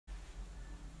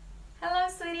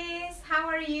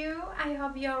are you? I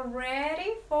hope you're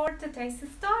ready for today's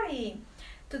story.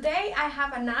 Today I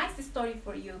have a nice story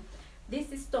for you. This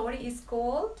story is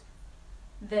called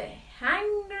The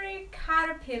Hungry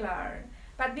Caterpillar.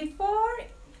 But before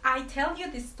I tell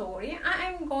you the story,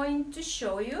 I am going to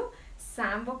show you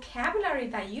some vocabulary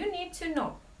that you need to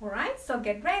know. Alright, so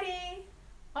get ready.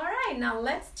 Alright, now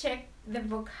let's check the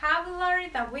vocabulary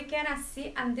that we're gonna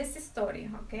see in this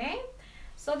story, okay?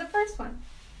 So the first one,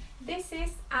 this is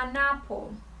an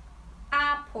apple,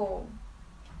 apple.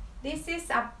 This is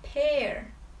a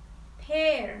pear,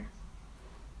 pear.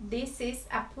 This is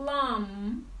a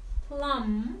plum,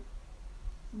 plum.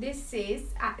 This is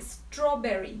a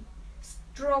strawberry,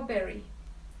 strawberry.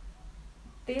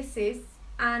 This is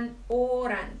an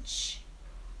orange,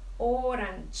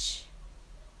 orange.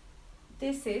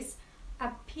 This is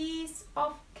a piece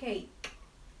of cake,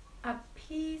 a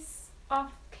piece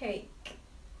of cake.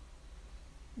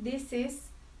 This is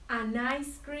an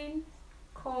ice cream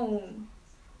cone,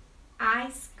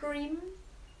 ice cream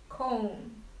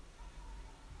cone.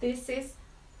 This is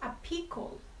a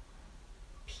pickle,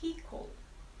 pickle.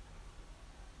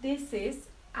 This is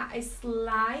a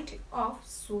slide of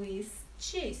Swiss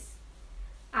cheese,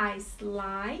 a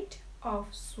slide of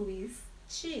Swiss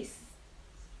cheese.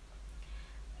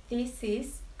 This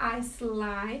is a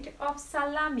slide of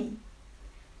salami,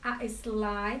 a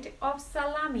slide of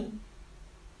salami.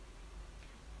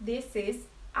 This is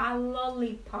a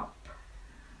lollipop,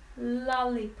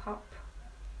 lollipop.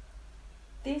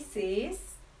 This is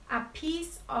a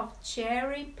piece of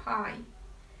cherry pie,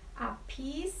 a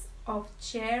piece of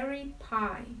cherry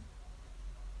pie.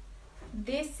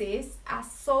 This is a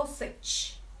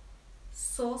sausage,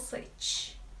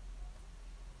 sausage.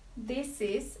 This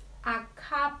is a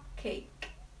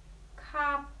cupcake,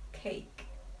 cupcake.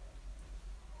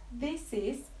 This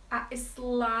is a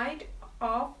slide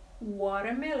of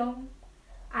watermelon,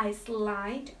 a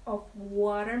slide of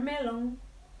watermelon.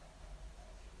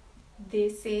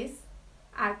 This is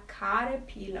a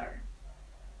caterpillar,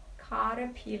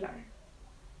 caterpillar.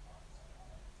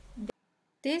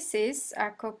 This is a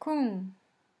cocoon,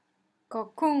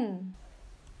 cocoon.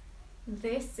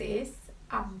 This is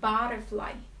a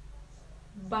butterfly,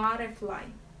 butterfly.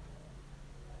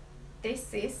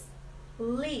 This is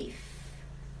leaf,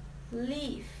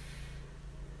 leaf.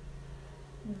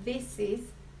 This is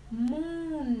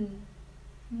moon,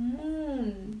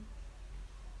 moon.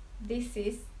 This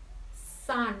is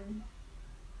sun,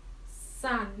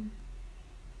 sun.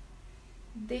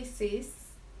 This is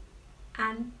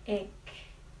an egg,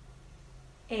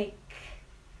 egg.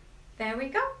 There we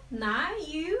go. Now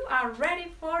you are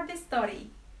ready for the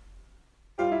story.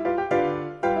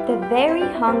 The Very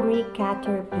Hungry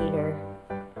Caterpillar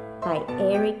by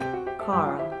Eric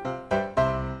Carle.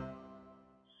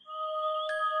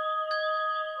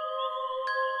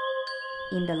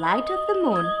 In the light of the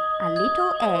moon, a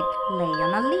little egg lay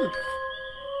on a leaf.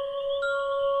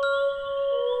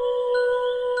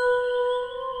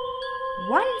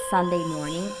 One Sunday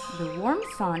morning, the warm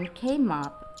sun came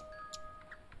up,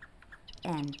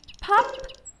 and pop!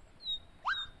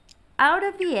 Out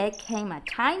of the egg came a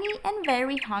tiny and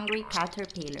very hungry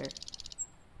caterpillar.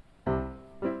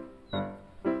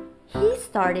 He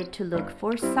started to look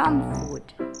for some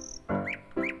food.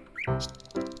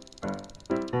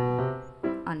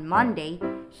 On Monday,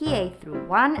 he ate through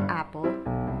one apple,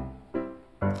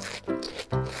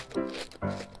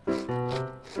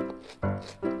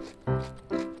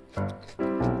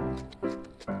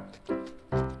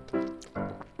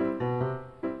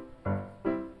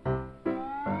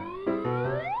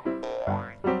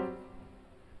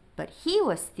 but he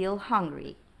was still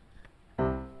hungry.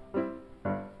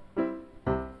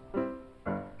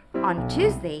 On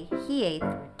Tuesday, he ate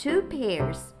through 2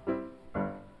 pears.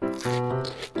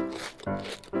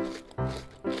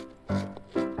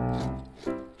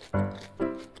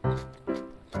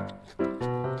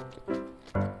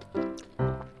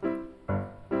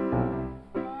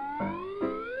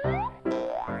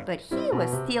 But he was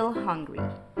still hungry.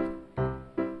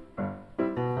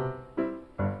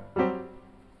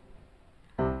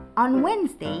 On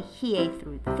Wednesday, he ate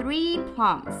through 3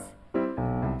 plums.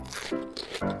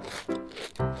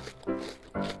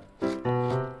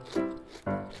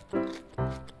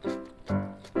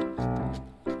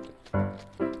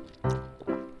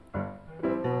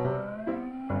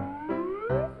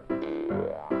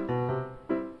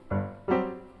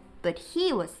 But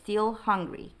he was still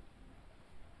hungry.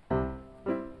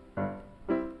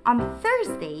 On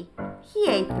Thursday, he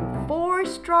ate through 4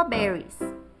 strawberries.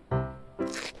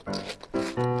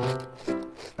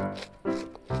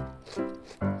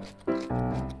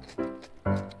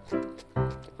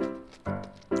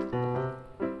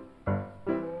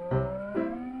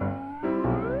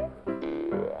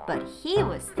 but he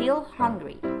was still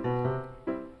hungry.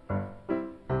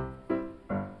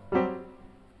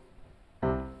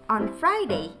 On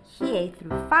Friday, he ate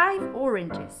through 5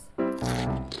 oranges.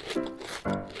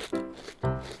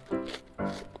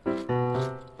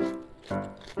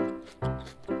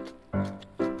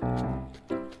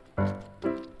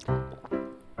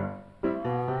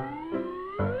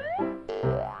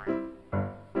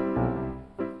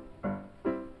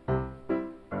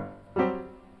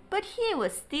 But he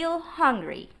was still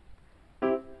hungry.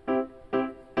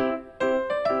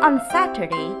 On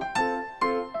Saturday,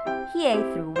 he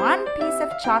ate through 1 piece of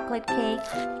chocolate cake,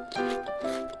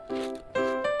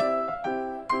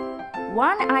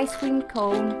 1 ice cream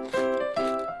cone,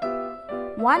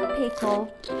 1 pickle,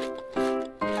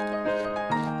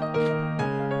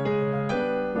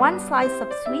 1 slice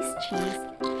of Swiss cheese,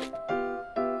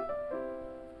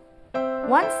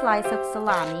 1 slice of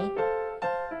salami,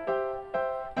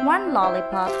 1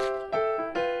 lollipop,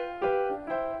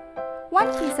 1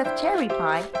 piece of cherry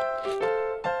pie,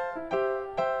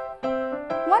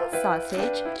 1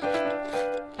 sausage,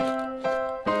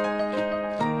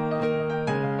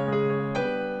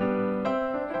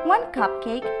 1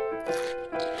 cupcake,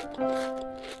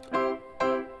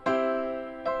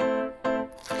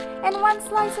 and 1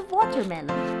 slice of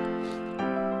watermelon.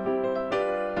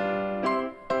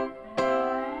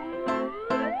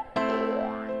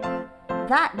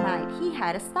 That night he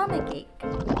had a stomachache.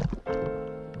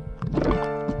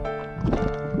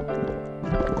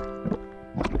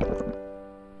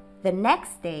 The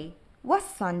next day was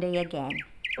Sunday again.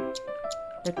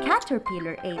 The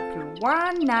caterpillar ate through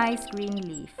 1 nice green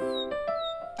leaf.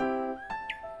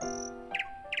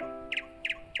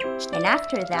 And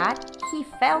after that, he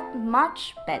felt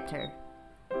much better.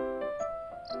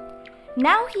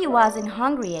 Now he wasn't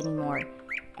hungry anymore,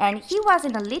 and he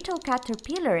wasn't a little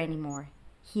caterpillar anymore.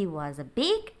 He was a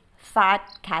big,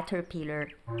 fat caterpillar.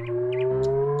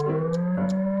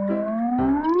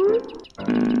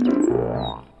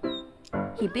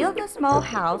 He built a small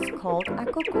house called a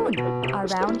cocoon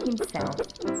around himself.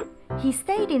 He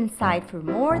stayed inside for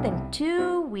more than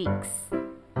 2 weeks.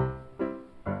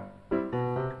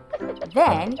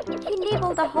 Then he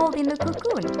nibbled a hole in the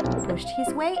cocoon, pushed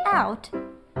his way out,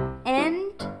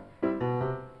 and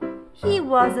he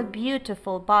was a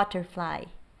beautiful butterfly.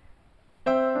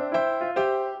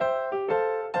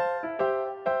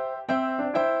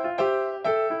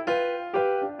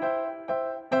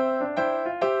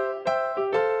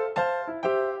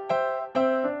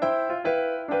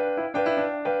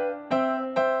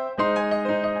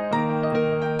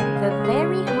 The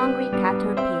Very Hungry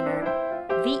Caterpillar.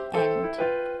 The end.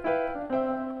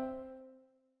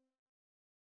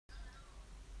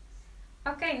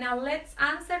 Okay, now let's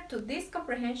answer to these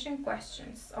comprehension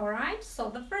questions. Alright, so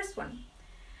the first one.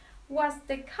 Was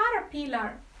the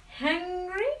caterpillar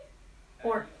hungry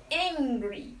or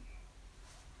angry?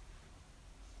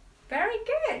 Very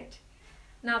good.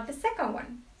 Now the second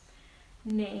one.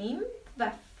 Name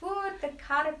the food the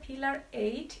caterpillar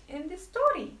ate in the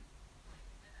story.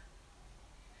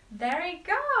 There you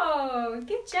go.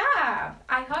 Good job.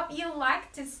 I hope you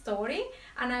liked this story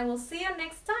and I will see you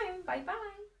next time. Bye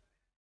bye.